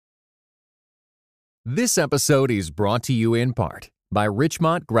This episode is brought to you in part by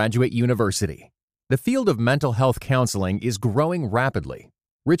Richmont Graduate University. The field of mental health counseling is growing rapidly.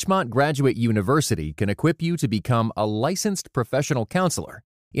 Richmont Graduate University can equip you to become a licensed professional counselor,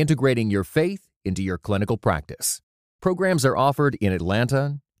 integrating your faith into your clinical practice. Programs are offered in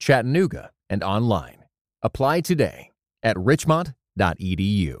Atlanta, Chattanooga, and online. Apply today at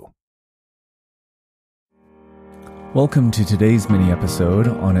richmont.edu. Welcome to today's mini-episode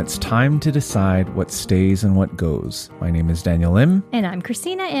on It's Time to Decide What Stays and What Goes. My name is Daniel Im. And I'm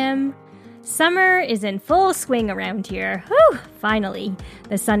Christina Im. Summer is in full swing around here. Whew, finally.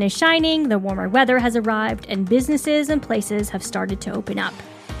 The sun is shining, the warmer weather has arrived, and businesses and places have started to open up.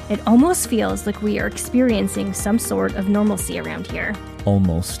 It almost feels like we are experiencing some sort of normalcy around here.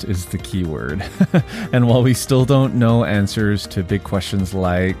 Almost is the key word. And while we still don't know answers to big questions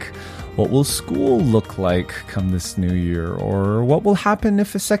like, what will school look like come this new year? Or what will happen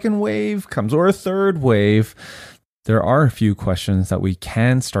if a second wave comes or a third wave? There are a few questions that we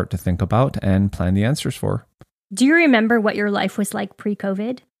can start to think about and plan the answers for. Do you remember what your life was like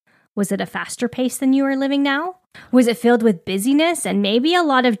pre-COVID? Was it a faster pace than you are living now? Was it filled with busyness and maybe a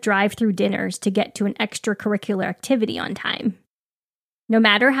lot of drive-through dinners to get to an extracurricular activity on time? No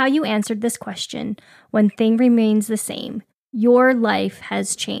matter how you answered this question, one thing remains the same. Your life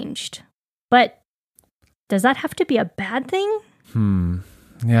has changed. But does that have to be a bad thing?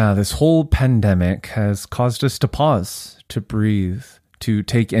 Yeah, this whole pandemic has caused us to pause, to breathe, to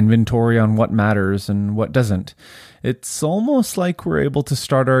take inventory on what matters and what doesn't. It's almost like we're able to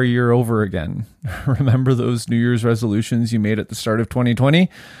start our year over again. Remember those New Year's resolutions you made at the start of 2020?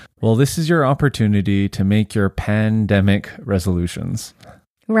 Well, this is your opportunity to make your pandemic resolutions.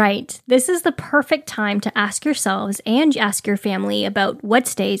 Right. This is the perfect time to ask yourselves and ask your family about what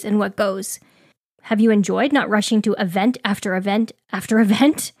stays and what goes. Have you enjoyed not rushing to event after event after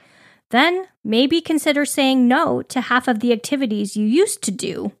event? Then maybe consider saying no to half of the activities you used to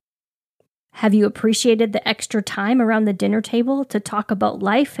do. Have you appreciated the extra time around the dinner table to talk about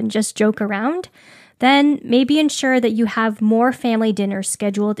life and just joke around? Then maybe ensure that you have more family dinners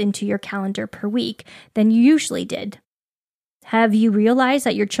scheduled into your calendar per week than you usually did. Have you realized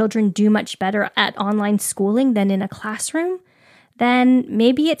that your children do much better at online schooling than in a classroom? Then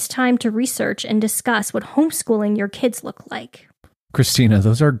maybe it's time to research and discuss what homeschooling your kids look like. Christina,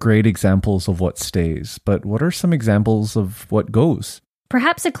 those are great examples of what stays, but what are some examples of what goes?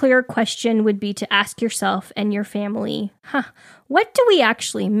 Perhaps a clearer question would be to ask yourself and your family, what do we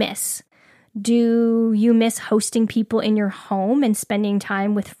actually miss? Do you miss hosting people in your home and spending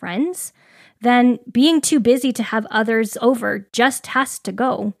time with friends? Then being too busy to have others over just has to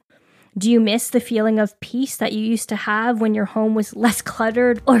go. Do you miss the feeling of peace that you used to have when your home was less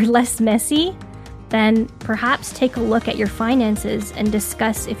cluttered or less messy? Then perhaps take a look at your finances and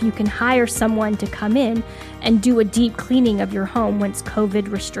discuss if you can hire someone to come in and do a deep cleaning of your home once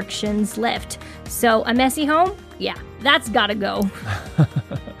COVID restrictions lift. So a messy home? Yeah, that's gotta go.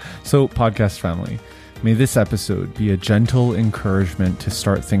 So, podcast family, may this episode be a gentle encouragement to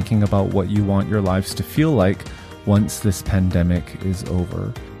start thinking about what you want your lives to feel like once this pandemic is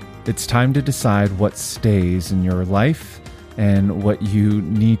over. It's time to decide what stays in your life and what you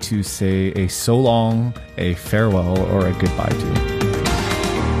need to say a so long, a farewell, or a goodbye to.